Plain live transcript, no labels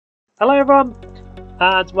Hello everyone,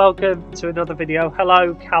 and welcome to another video.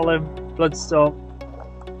 Hello Callum, Bloodstorm.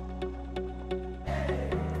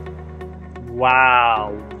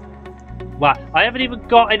 Wow. I haven't even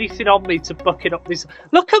got anything on me to bucket up this.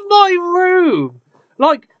 Look at my room!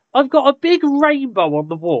 Like, I've got a big rainbow on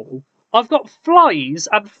the wall. I've got flies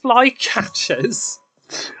and fly catchers.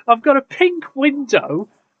 I've got a pink window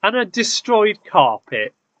and a destroyed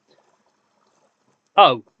carpet.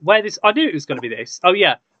 Oh, I knew it was going to be this. Oh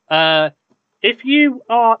yeah. If you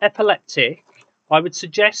are epileptic, I would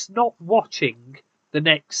suggest not watching the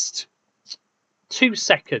next 2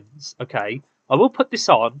 seconds. Okay, I will put this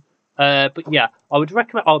on, but yeah, I would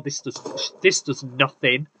recommend. Oh, this does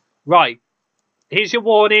nothing. Right, here's your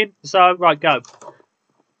warning. So right, go.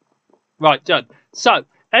 Right, done. So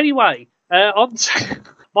anyway, on to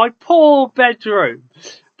my poor bedroom.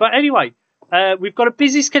 But anyway, we've got a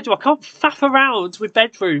busy schedule. I can't faff around with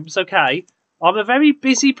bedrooms. Okay, I'm a very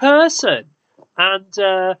busy person. And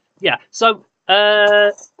yeah, so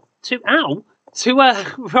right.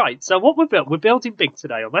 So what we're building big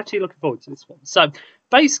today. I'm actually looking forward to this one. So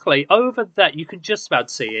basically, over there you can just about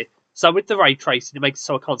see it. So with the ray tracing, it makes it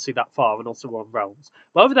so I can't see that far, and also we're on realms.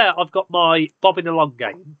 But over there, I've got my bobbing along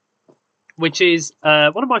game, which is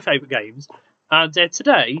one of my favourite games. And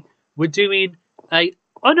today we're doing a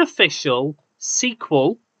unofficial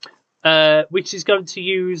sequel. Which is going to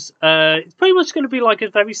use, it's pretty much going to be like a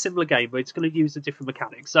very similar game, but it's going to use a different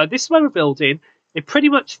mechanic. So this is where we're building. It pretty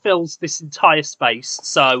much fills this entire space.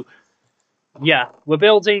 So, yeah, we're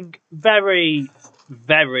building very,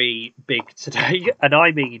 very big today. And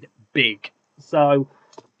I mean big. So,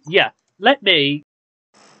 yeah, let me...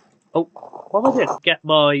 Oh, what am I doing? Get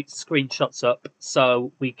my screenshots up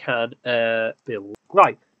so we can build.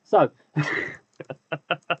 Right, so...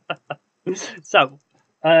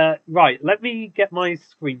 right, let me get my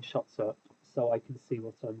screenshots up so I can see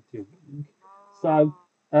what I'm doing. So,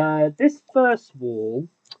 this first wall,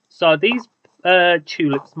 so these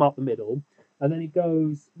tulips mark the middle, and then it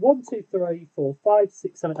goes 1, 2, 3, 4, 5,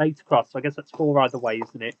 6, 7, 8 across. So I guess that's 4 either way,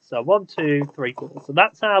 isn't it? So 1, 2, 3, 4. So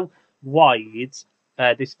that's how wide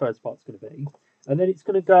this first part's going to be. And then it's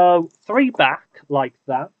going to go 3 back like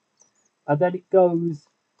that, and then it goes...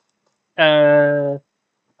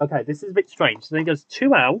 Okay, this is a bit strange. So then it goes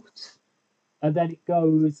 2 out, and then it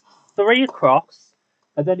goes 3 across,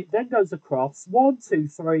 and then it then goes across 1, 2,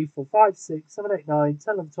 3, 4, 5, 6, 7, 8, 9,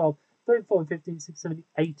 10, 11, 12, 13, 14, 15, 16, 17,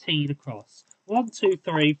 18 across. 1, 2,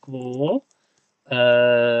 3, 4.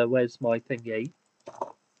 Where's my thingy?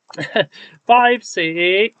 5,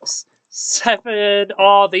 6, 7.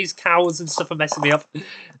 Oh, these cows and stuff are messing me up.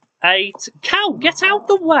 8. Cow, get out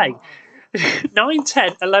the way! 9,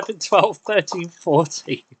 10, 11, 12, 13,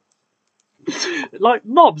 14. Like,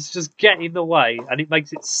 mobs just get in the way, and it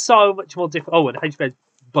makes it so much more difficult. Oh, and HB's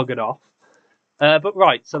buggered off. But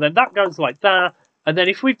right, so then that goes like that. And then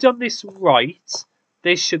if we've done this right,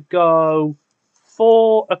 this should go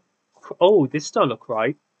 4... Oh, this don't look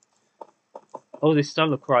right. Oh, this don't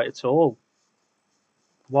look right at all.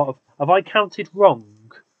 What have I counted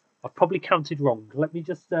wrong? I've probably counted wrong. Let me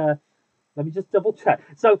just double check.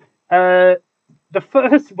 So,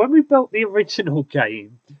 when we built the original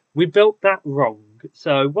game, we built that wrong.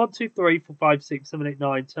 So 1, 2, 3, 4, 5, 6, 7, 8,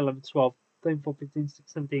 9, 10, 11, 12, 13, 14, 15, 16,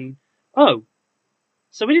 17. Oh,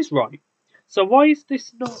 so it is right. So why is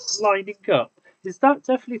this not lining up? Is that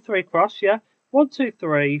definitely 3 across? Yeah. 1, 2,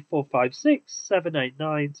 3, 4, 5, 6, 7, 8,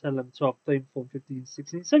 9, 10, 11, 12, 13, 14, 15,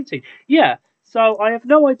 16, 17. Yeah. So I have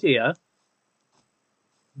no idea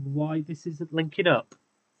why this isn't linking up.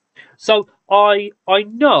 So I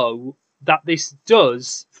know that this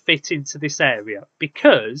does fit into this area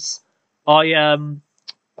because I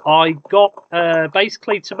got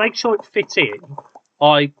basically to make sure it fit in,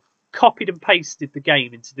 I copied and pasted the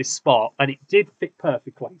game into this spot and it did fit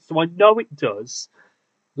perfectly. So I know it does.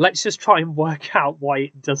 Let's just try and work out why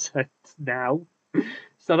it doesn't now.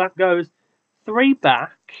 So that goes 3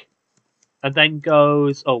 back and then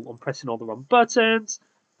goes... Oh, I'm pressing all the wrong buttons.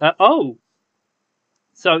 Oh,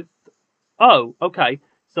 okay.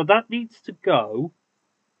 So that needs to go...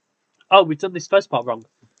 Oh, we've done this first part wrong.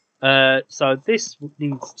 So this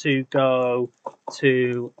needs to go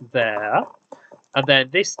to there. And then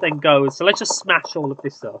this then goes... So let's just smash all of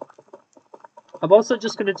this up. I'm also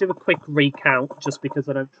just going to do a quick recount, just because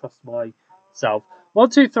I don't trust myself. 1,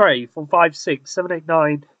 2, 3, 4, 5, 6, 7, 8,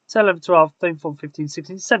 9, 10, 11, 12, 13, 14, 15,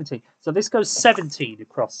 16, 17. So this goes 17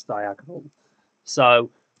 across diagonal. So...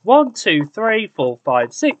 1, 2, 3, 4,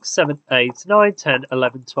 5, 6, 7, 8, 9, 10,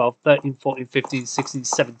 11, 12, 13, 14, 15, 16,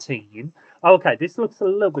 17. Okay, this looks a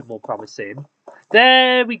little bit more promising.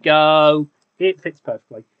 There we go. It fits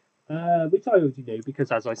perfectly. which I already knew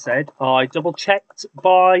because, as I said, I double-checked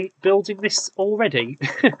by building this already.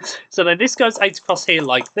 So then this goes 8 across here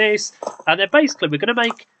like this, and then basically we're going to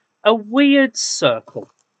make a weird circle.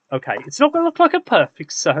 Okay, it's not going to look like a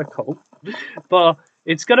perfect circle, but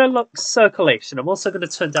it's going to look circle-ish, and I'm also going to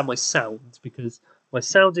turn down my sound because my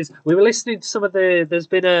sound is... We were listening to some of the... There's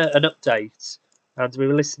been an update, and we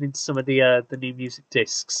were listening to some of the new music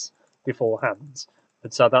discs beforehand.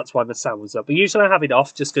 And so that's why the sound was up. But usually I have it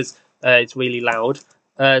off just because it's really loud.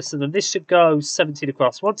 So then this should go 17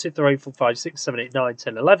 across. 1, 2, 3, 4, 5, 6, 7, 8, 9,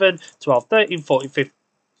 10, 11, 12, 13, 14,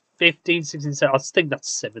 15, 16, 17. I think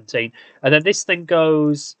that's 17. And then this thing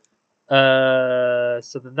goes... so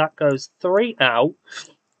then that goes 3 out.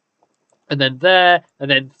 And then there. And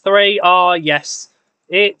then 3. Ah, yes.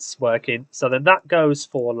 It's working. So then that goes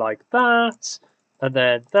for like that. And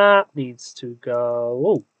then that needs to go...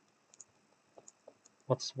 Oh.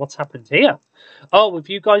 What's happened here? Oh, have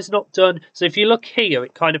you guys not done... So if you look here,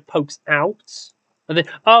 it kind of pokes out. And then...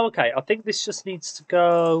 Oh, okay. I think this just needs to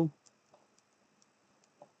go...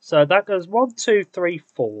 So that goes 1, 2, 3,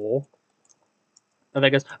 4. And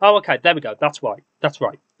then goes... Oh, okay. There we go. That's right. That's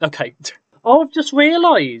right. Okay. Oh, I've just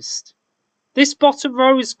realised. This bottom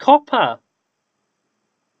row is copper.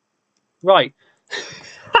 Right.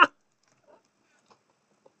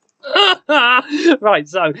 Right,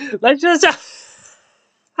 so let's just...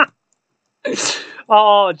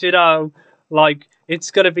 Oh, do you know, like, it's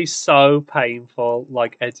going to be so painful,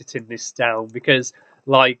 like, editing this down, because,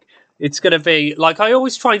 like, it's going to be, like, I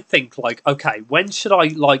always try and think, like, okay, when should I,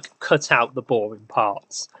 like, cut out the boring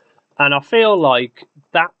parts? And I feel like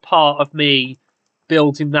that part of me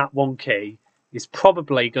building that one key is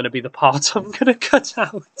probably going to be the part I'm going to cut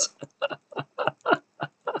out.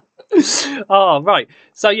 Oh, right.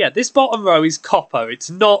 So, yeah, this bottom row is copper. It's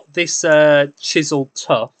not this chiseled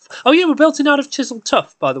tuff. Oh, yeah, we're building out of chiseled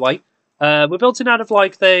tuff, by the way. We're building out of,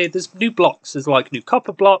 like, there's new blocks. There's, like, new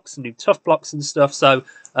copper blocks and new tuff blocks and stuff. So,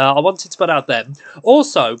 I wanted to put out them.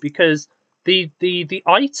 Also, because the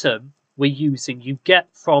item we're using you get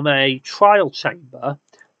from a trial chamber,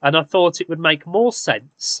 and I thought it would make more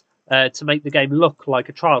sense to make the game look like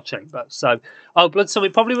a trial chamber. So, oh, Bloodstone,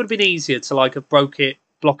 it probably would have been easier to, like, have broke it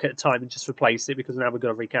block at a time and just replace it, because now we're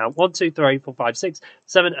going to recount 1, 2, 3, 4, 5, 6,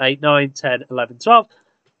 7, 8, 9, 10, 11, 12.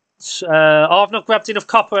 Oh, I've not grabbed enough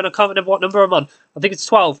copper and I can't remember what number I'm on. I think it's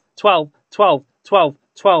 12, 12, 12, 12,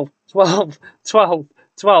 12, 12, 12,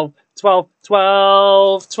 12, 12,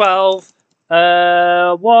 12, 12.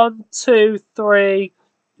 1, 2, 3,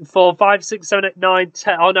 4, 5, 6, 7, 8, 9,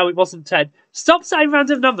 10. Oh, no, it wasn't 10. Stop saying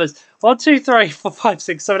random numbers. 1, 2, 3, 4, 5,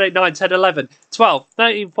 6, 7, 8, 9, 10, 11, 12,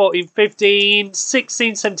 13, 14, 15,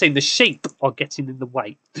 16, 17. The sheep are getting in the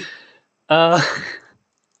way.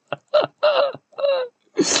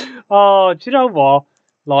 Oh, do you know what?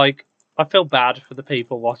 Like, I feel bad for the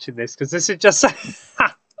people watching this, because this is just...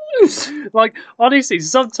 Like, honestly,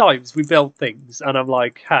 sometimes we build things and I'm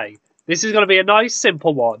like, hey, this is going to be a nice,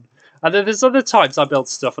 simple one. And then there's other times I build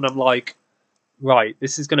stuff and I'm like, right,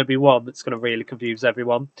 this is going to be one that's going to really confuse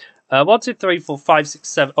everyone. 1, 2, 3, 4, 5, 6,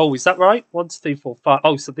 7. Oh, is that right? 1, 2, 3, 4, 5.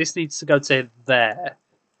 Oh, so this needs to go to there.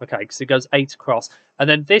 Okay, because it goes 8 across. And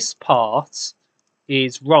then this part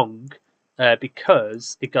is wrong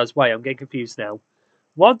because it goes, wait, I'm getting confused now.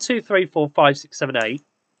 1, 2, 3, 4, 5, 6, 7, 8.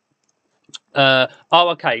 Oh,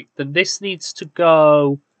 okay. Then this needs to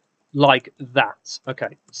go like that.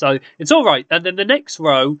 Okay, so it's all right. And then the next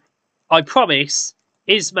row, I promise,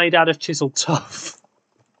 is made out of chiseled tuff.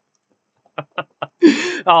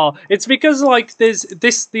 Oh, it's because, like, there's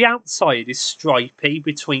this, the outside is stripy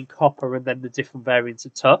between copper and then the different variants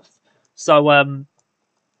of tuff. So,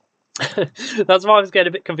 that's why I was getting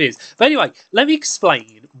a bit confused. But anyway, let me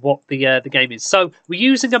explain what the game is. So we're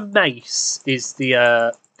using a mace is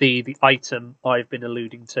the item I've been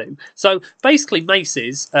alluding to. So basically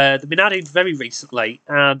maces, they've been added very recently,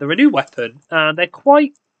 and they're a new weapon, and they're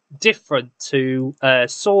quite different to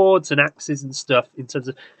swords and axes and stuff in terms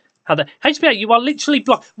of how the HPA, you are literally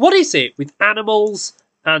what is it with animals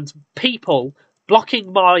and people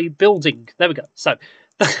blocking my building? There we go. So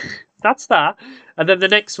that's that. And then the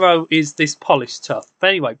next row is this polished tuff.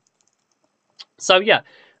 But anyway, so yeah,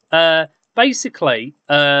 basically,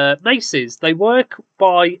 maces, they work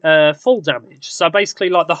by full damage. So basically,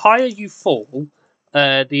 like, the higher you fall,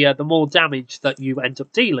 the more damage that you end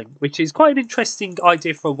up dealing, which is quite an interesting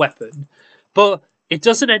idea for a weapon. But it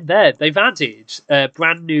doesn't end there. They've added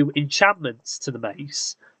brand new enchantments to the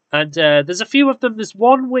mace. And there's a few of them. There's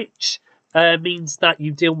one which means that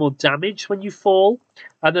you deal more damage when you fall.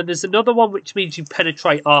 And then there's another one which means you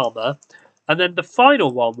penetrate armor. And then the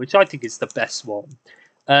final one, which I think is the best one,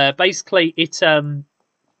 basically, it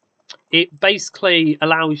it basically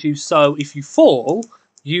allows you, so if you fall,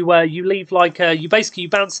 you leave like you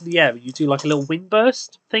bounce in the air and you do like a little wind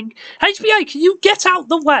burst thing. HBA, can you get out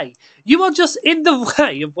the way? You are just in the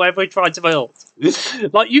way of where we're trying to build.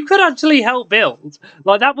 Like, you could actually help build.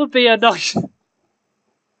 Like, that would be a nice...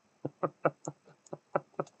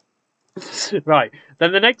 Right,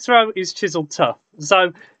 then the next row is chiseled tough.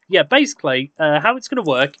 So, yeah, basically, how it's going to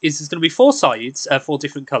work is there's going to be 4 sides, 4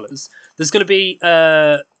 different colours. There's going to be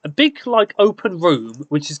a big, like, open room,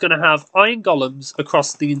 which is going to have iron golems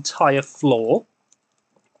across the entire floor.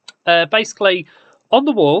 Basically, on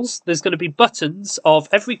the walls, there's going to be buttons of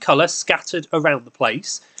every colour scattered around the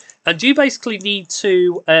place. And you basically need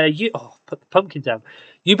to put the pumpkin down.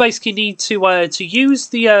 You basically need to use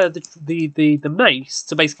the mace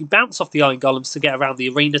to basically bounce off the iron golems to get around the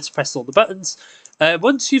arena to press all the buttons.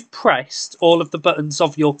 Once you've pressed all of the buttons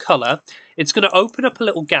of your colour, it's going to open up a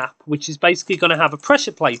little gap, which is basically going to have a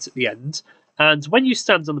pressure plate at the end. And when you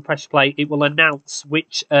stand on the pressure plate, it will announce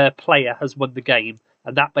which player has won the game,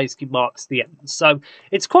 and that basically marks the end. So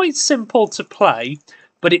it's quite simple to play,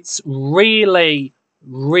 but it's really,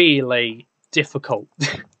 really difficult.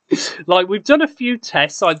 Like, we've done a few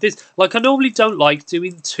tests like this. Like, I normally don't like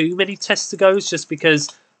doing too many test-to-goes just because,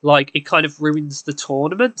 like, it kind of ruins the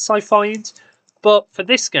tournaments, I find. But for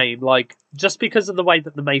this game, like, just because of the way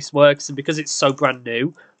that the mace works and because it's so brand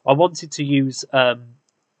new, I wanted to use I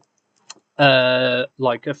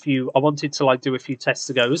wanted to do a few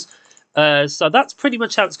test-to-goes. So that's pretty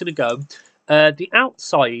much how it's going to go. The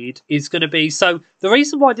outside is going to be... So the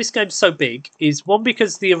reason why this game's so big is, 1,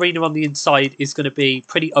 because the arena on the inside is going to be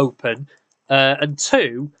pretty open. And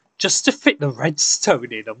 2, just to fit the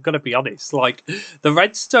redstone in, I'm going to be honest. Like, the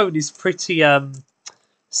redstone is pretty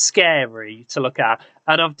scary to look at.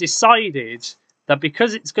 And I've decided that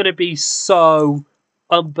because it's going to be so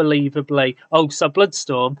unbelievably... Oh, so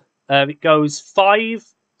Bloodstorm, it goes 5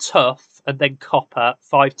 tough and then copper,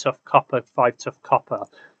 5 tough copper, 5 tough copper.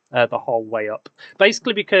 The whole way up.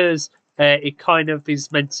 Basically because it kind of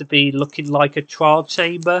is meant to be looking like a trial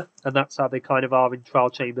chamber, and that's how they kind of are in trial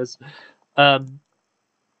chambers. But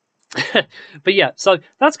yeah, so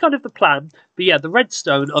that's kind of the plan. But yeah, the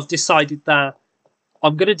redstone, I've decided that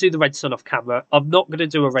I'm going to do the redstone off camera. I'm not going to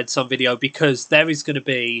do a redstone video because there is going to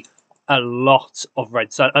be a lot of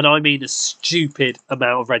redstone, and I mean a stupid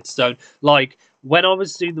amount of redstone. Like, when I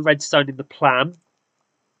was doing the redstone in the plan,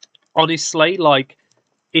 honestly, like,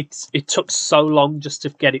 it took so long just to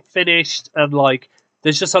get it finished, and like,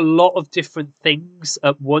 there's just a lot of different things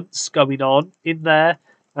at once going on in there,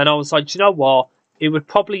 and I was like, do you know what? It would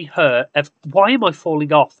probably hurt. Why am I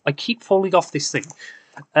falling off? I keep falling off this thing.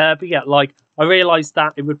 But yeah, like, I realised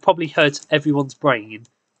that it would probably hurt everyone's brain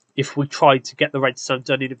if we tried to get the redstone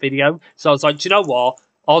done in a video. So I was like, do you know what?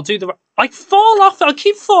 I'll do the... I fall off. I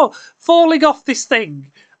keep falling off this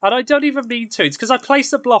thing. And I don't even mean to. It's because I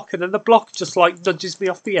place a block and then the block just, like, nudges me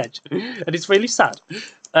off the edge. And it's really sad.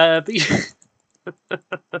 But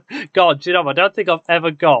God, you know, I don't think I've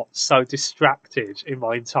ever got so distracted in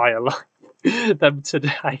my entire life than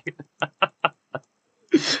today.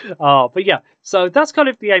 But yeah, so that's kind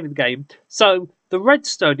of the aim of the game. So the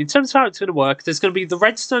redstone, in terms of how it's going to work, there's going to be the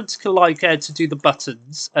redstone to do the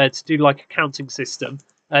buttons, to do like a counting system.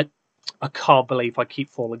 I can't believe I keep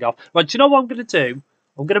falling off. Right, do you know what I'm going to do?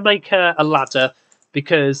 I'm going to make a ladder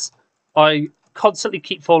because I constantly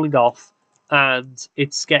keep falling off and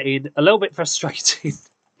it's getting a little bit frustrating.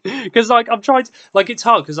 Because, like, I'm trying to, like, it's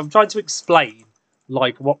hard because I'm trying to explain,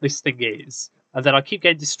 like, what this thing is. And then I keep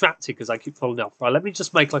getting distracted because I keep falling off. Right, let me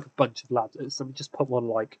just make, like, a bunch of ladders. Let me just put one,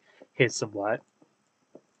 like, here somewhere.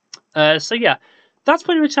 So, yeah, that's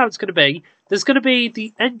pretty much how it's going to be. There's going to be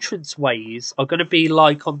the entrance ways are going to be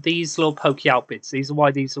like on these little pokey out bits. These are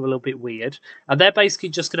why these are a little bit weird. And they're basically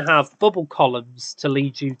just going to have bubble columns to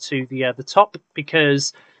lead you to the top,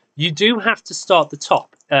 because you do have to start the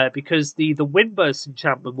top because the wind burst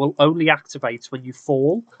enchantment will only activate when you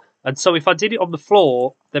fall. And so if I did it on the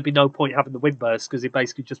floor, there'd be no point having the wind burst because it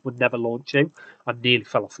basically just would never launch you. I nearly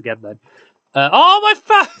fell off again then. Oh, my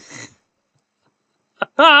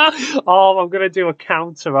Oh, I'm going to do a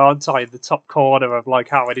counter, aren't I, in the top corner of, like,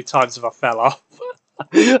 how many times have I fell off.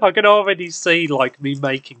 I can already see, like, me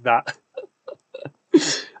making that.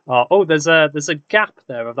 Oh, there's a gap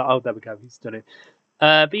there of that. Oh, there we go. He's done it.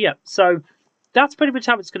 But yeah, so that's pretty much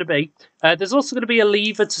how it's going to be. There's also going to be a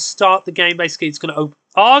lever to start the game. Basically, it's going to open...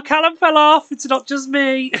 Oh, Callum fell off. It's not just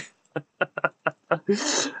me.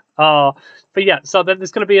 But yeah, so then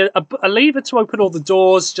there's going to be a lever to open all the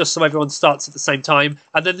doors, just so everyone starts at the same time.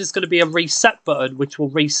 And then there's going to be a reset button, which will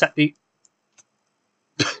reset the...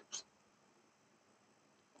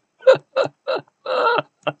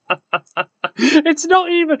 It's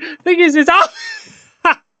not even. Thing is,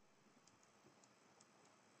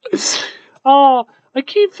 oh,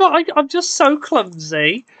 I'm just so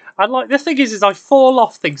clumsy. And like the thing is I fall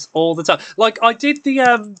off things all the time. Like I did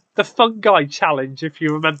the fungi challenge, if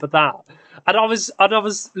you remember that. And I was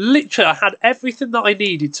literally I had everything that I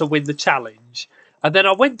needed to win the challenge. And then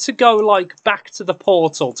I went to go like back to the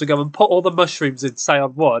portal to go and put all the mushrooms in, say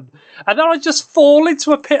I'd won. And then I just fall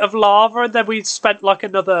into a pit of lava, and then we spent like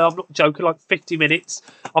another, I'm not joking, like 50 minutes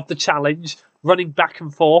of the challenge running back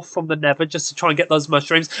and forth from the nether just to try and get those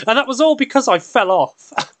mushrooms. And that was all because I fell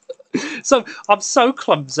off. So I'm so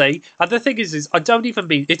clumsy. And the thing is I don't even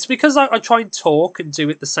mean it's because I try and talk and do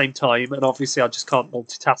it at the same time, and obviously I just can't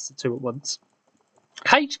multitask the two at once.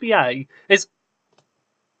 HBA is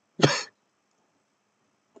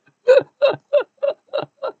right,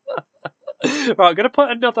 I'm going to put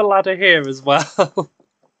another ladder here as well.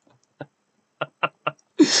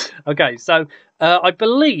 Okay, so I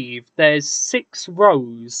believe there's 6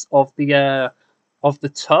 rows of the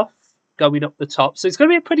tuff going up the top, so it's going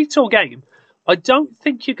to be a pretty tall game. I don't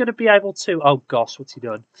think you're going to be able to. Oh gosh, what's he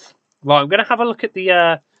done? Right, I'm going to have a look at the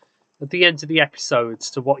end of the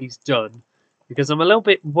episodes to what he's done, because I'm a little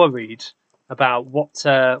bit worried about what's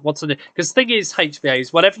underneath. Because the thing is,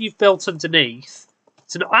 HBAs, whatever you've built underneath,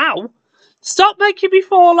 it's an ow. Stop making me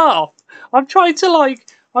fall off. I'm trying to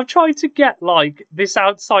get like this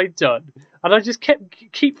outside done, and I just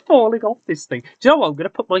keep falling off this thing. Do you know what? I'm going to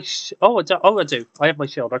put my I do. I have my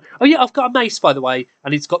shield on. Oh yeah, I've got a mace, by the way,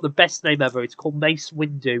 and it's got the best name ever. It's called Mace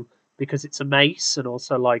Windu because it's a mace, and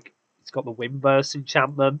also like it's got the Windburst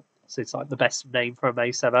enchantment, so it's like the best name for a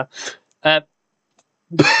mace ever.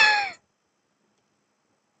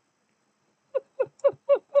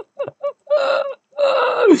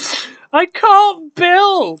 I can't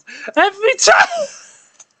build every time.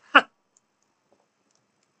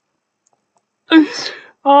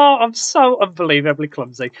 Oh, I'm so unbelievably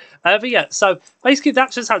clumsy. But yeah, so basically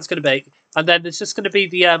that's just how it's going to be. And then there's just going to be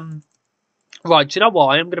the right. Do you know what?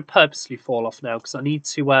 I am going to purposely fall off now because I need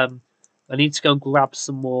to go and grab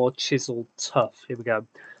some more chiseled tuff. Here we go.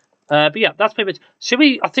 But yeah, that's pretty much. Should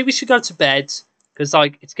we? I think we should go to bed because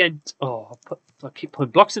like it's getting. Oh, I keep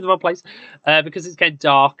putting blocks in the wrong place because it's getting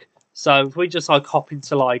dark. So if we just like hop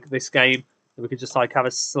into like this game, then we could just like have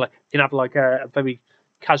a very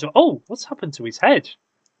casual. Oh, what's happened to his head?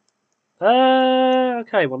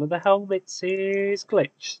 Okay, one of the helmets is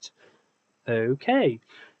glitched. Okay,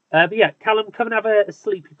 but yeah, Callum, come and have a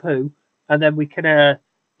sleepy poo, and then we can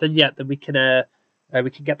we can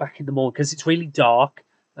get back in the morning because it's really dark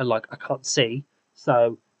and like I can't see.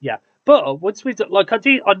 So yeah, but once we like I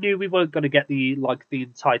knew we weren't going to get the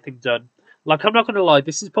entire thing done. Like I'm not going to lie,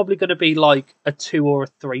 this is probably going to be like a 2 or a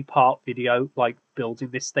 3 part video, like building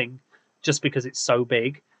this thing, just because it's so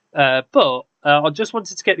big. But I just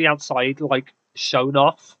wanted to get the outside like shown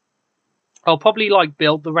off. I'll probably like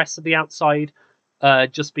build the rest of the outside,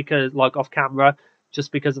 just because like off camera,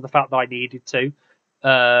 just because of the fact that I needed to,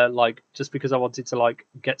 like just because I wanted to like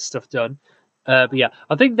get stuff done. But yeah,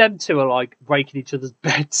 I think them two are like breaking each other's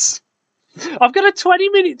beds. I've got a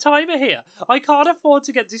 20-minute timer here. I can't afford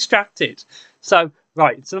to get distracted. So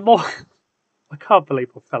right, so more. I can't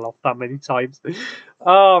believe I fell off that many times.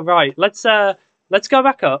 Oh right, let's go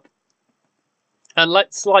back up, and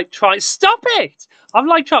let's like try. Stop it! I'm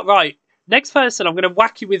like right. Next person, I'm going to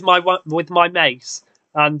whack you with my mace,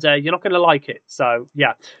 and you're not going to like it. So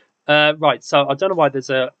yeah, right. So I don't know why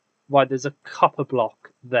there's a copper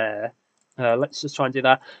block there. Let's just try and do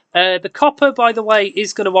that. The copper, by the way,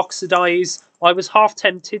 is going to oxidize. I was half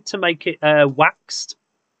tempted to make it waxed.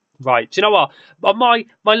 Right. Do you know what? On my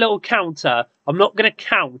little counter, I'm not going to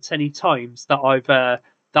count any times that I've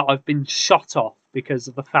been shot off because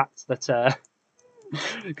of the fact that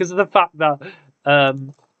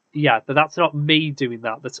yeah, but that's not me doing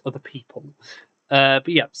that. That's other people. But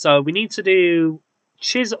yeah, so we need to do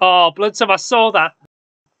Oh, Bloodsome, I saw that.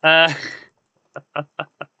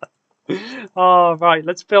 Oh right,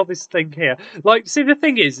 let's build this thing here. Like, see, the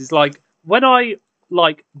thing is like when I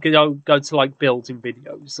like go to like building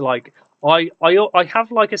videos, like I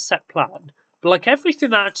have like a set plan, but like everything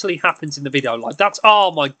that actually happens in the video, like that's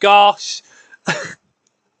oh my gosh,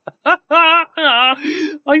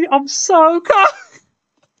 I'm so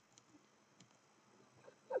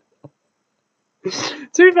to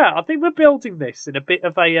be fair, I think we're building this in a bit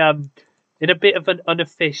of an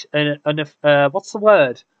what's the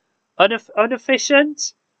word?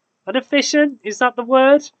 Inefficient? Inefficient? Is that the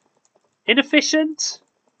word? Inefficient?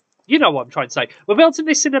 You know what I'm trying to say. We're building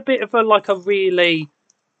this in a bit of a really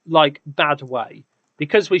like bad way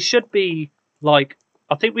because we should be like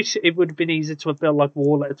I think it would have been easier to have built like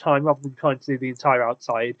wall at a time rather than trying to do the entire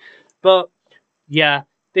outside. But yeah,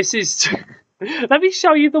 this is. Let me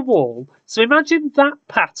show you the wall. So imagine that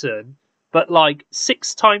pattern, but like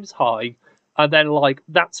 6 times high, and then like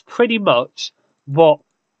that's pretty much what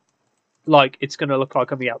like it's going to look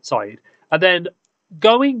like on the outside. And then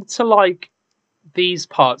going to like these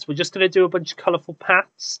parts, we're just going to do a bunch of colourful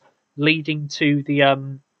paths leading to the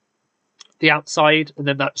outside, and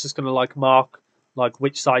then that's just going to like mark like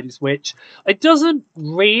which side is which. It doesn't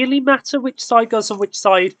really matter which side goes on which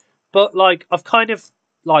side, but like I've kind of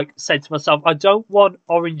like said to myself, I don't want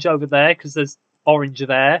orange over there because there's orange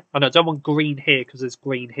there, and I don't want green here because there's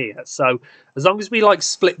green here. So as long as we like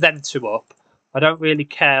split them two up, I don't really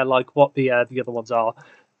care like what the other ones are.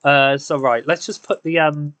 So right, let's just put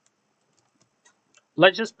the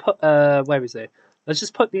let's just put where is it? Let's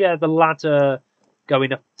just put the ladder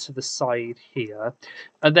going up to the side here,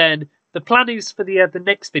 and then the plan is for the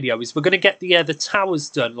next video is we're going to get the towers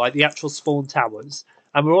done, like the actual spawn towers,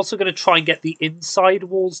 and we're also going to try and get the inside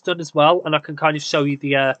walls done as well. And I can kind of show you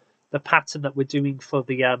the pattern that we're doing for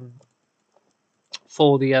the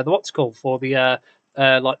what's it called, for the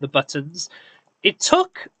like the buttons. It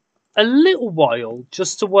took a little while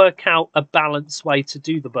just to work out a balanced way to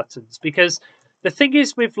do the buttons, because the thing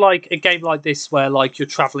is with like a game like this where like you're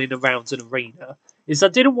traveling around an arena is I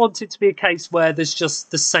didn't want it to be a case where there's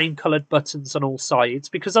just the same coloured buttons on all sides,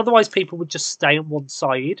 because otherwise people would just stay on one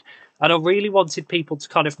side, and I really wanted people to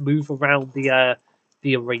kind of move around the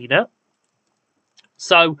arena.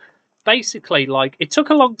 So basically, like, it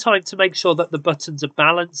took a long time to make sure that the buttons are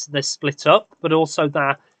balanced and they're split up, but also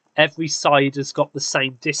that every side has got the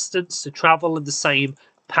same distance to travel and the same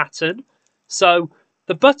pattern. So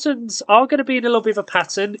the buttons are going to be in a little bit of a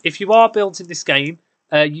pattern. If you are building this game,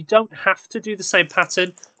 you don't have to do the same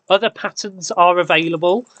pattern. Other patterns are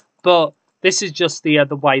available, but this is just the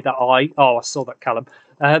way that I saw that, Callum.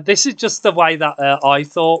 This is just the way that I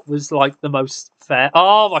thought was like the most fair.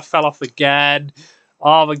 Oh, I fell off again.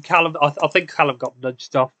 Oh, and Callum, I think Callum got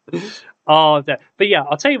nudged off. Oh, but yeah,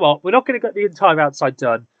 I'll tell you what, we're not going to get the entire outside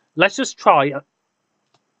done. Let's just try.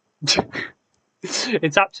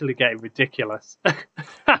 It's actually getting ridiculous.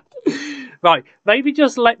 Right, maybe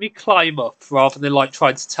just let me climb up rather than like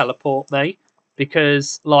trying to teleport me,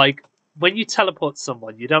 because like when you teleport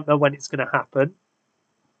someone, you don't know when it's going to happen.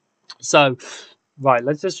 So, right,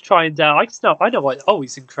 let's just try and I know what. Oh,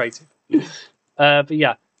 he's in creative. But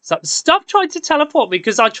yeah. So stop trying to teleport me,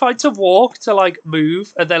 because I tried to walk to like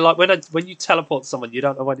move, and then like when you teleport someone, you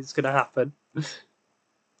don't know when it's going to happen.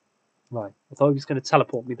 Right, I thought he was going to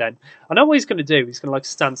teleport me then. I know what he's going to do. He's going to like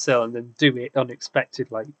stand still and then do it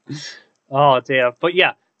unexpectedly. Oh dear, but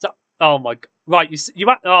yeah. So, oh my god. Right, you.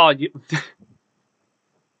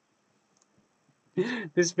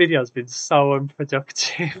 This video has been so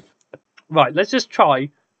unproductive. Right, let's just try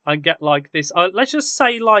and get like this. Let's just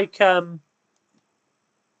say like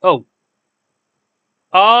Oh,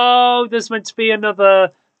 there's meant to be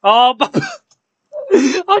another. Oh,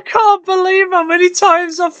 I can't believe how many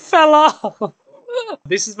times I fell off.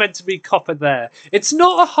 This is meant to be copper there. It's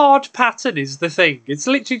not a hard pattern, is the thing. It's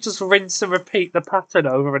literally just rinse and repeat the pattern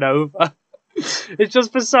over and over. It's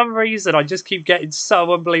just for some reason I just keep getting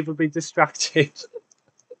so unbelievably distracted.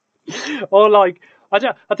 Or like, I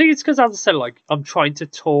think it's because, as I said, like I'm trying to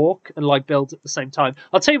talk and like build at the same time.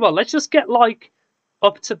 I'll tell you what, let's just get like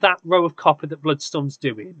up to that row of copper that Bloodstorm's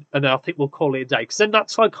doing, and then I think we'll call it a day, because then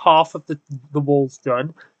that's like half of the walls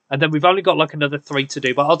done, and then we've only got like another 3 to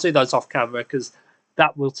do, but I'll do those off camera because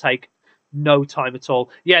that will take no time at all.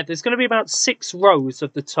 Yeah, there's going to be about 6 rows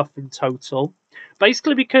of the tuff in total,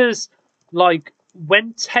 basically because like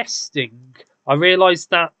when testing I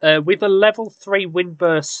realised that with a level 3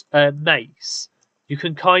 windburst mace, you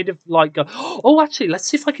can kind of like go. Oh, actually, let's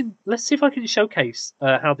see if I can showcase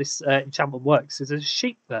how this enchantment works. There's a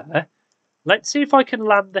sheep there. Let's see if I can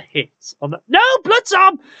land the hit on that. No,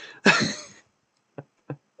 Bloodstorm!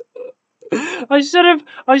 I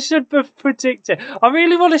should have predicted. I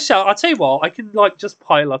really want to show. I'll tell you what. I can like just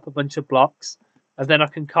pile up a bunch of blocks, and then I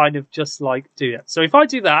can kind of just like do that. So if I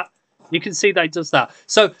do that, you can see that it does that.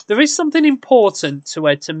 So there is something important to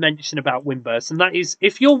mention about Windburst, and that is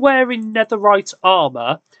if you're wearing netherite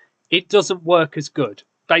armor, it doesn't work as good.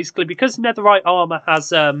 Basically, because netherite armor has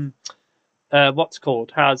has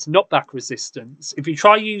knockback resistance. If you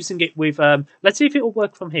try using it with let's see if it will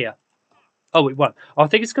work from here. Oh, it won't. I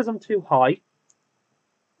think it's because I'm too high.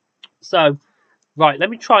 So, right, let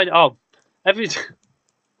me try. Oh,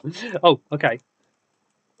 oh, okay.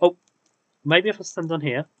 Oh, maybe if I stand on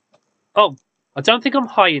here. Oh, I don't think I'm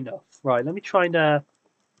high enough. Right, let me try doing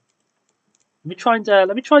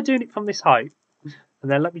it from this height.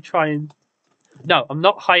 And then let me try and... No, I'm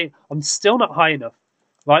not high. I'm still not high enough.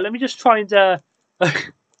 Right, let me just try and...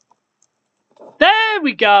 There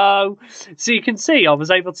we go! So you can see I was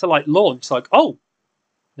able to, like, launch, like, oh!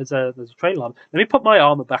 There's a trailer on. Let me put my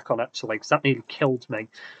armor back on, actually, because that nearly killed me.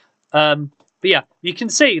 But yeah, you can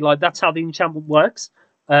see, like, that's how the enchantment works.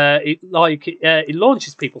 It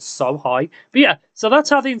launches people so high. But yeah, so that's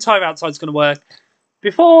how the entire outside's going to work.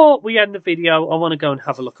 Before we end the video, I want to go and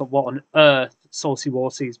have a look at what on earth Saucy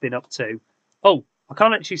Warcy's been up to. Oh, I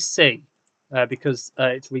can't actually see because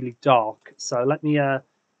it's really dark. So let me...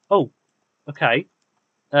 oh, okay.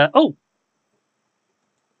 Oh,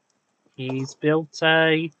 he's built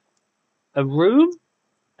a room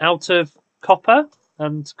out of copper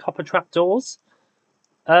and copper trapdoors.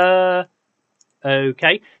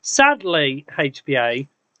 Okay. Sadly, HBA,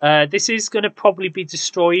 this is going to probably be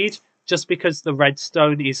destroyed just because the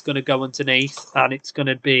redstone is going to go underneath and it's going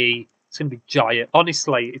to be giant.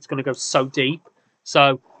 Honestly, it's going to go so deep.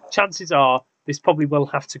 So chances are this probably will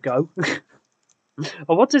have to go.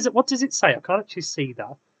 Oh, what does it say? I can't actually see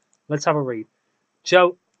that. Let's have a read.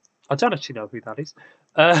 Joe, I don't actually know who that is.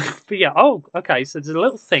 But yeah, oh, okay, so there's a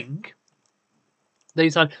little thing.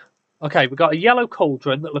 These are... Okay, we've got a yellow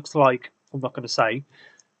cauldron that looks like... I'm not going to say.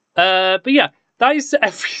 But yeah, that is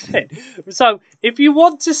everything. So, if you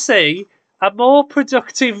want to see a more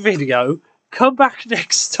productive video, come back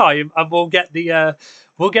next time and we'll get the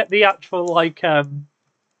actual, like,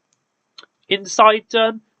 inside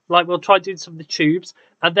done. Like, we'll try doing some of the tubes.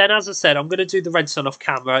 And then, as I said, I'm going to do the redstone off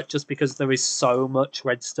camera just because there is so much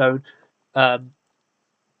redstone.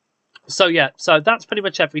 So, yeah. So, that's pretty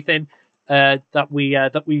much everything that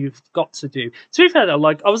we've got to do. To be fair, though,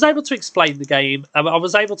 like, I was able to explain the game. I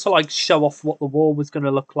was able to, like, show off what the wall was going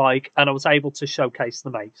to look like. And I was able to showcase the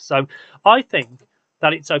maze. So, I think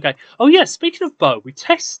that it's okay. Oh, yeah, speaking of bow, we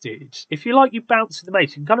tested. If you bounce in the maze,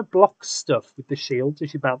 you can kind of block stuff with the shield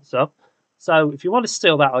as you bounce up. So if you want to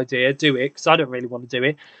steal that idea, do it, because I don't really want to do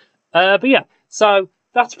it. But yeah, so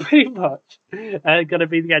that's pretty much going to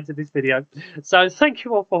be the end of this video. So thank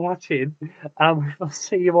you all for watching, and we'll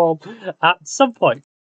see you all at some point.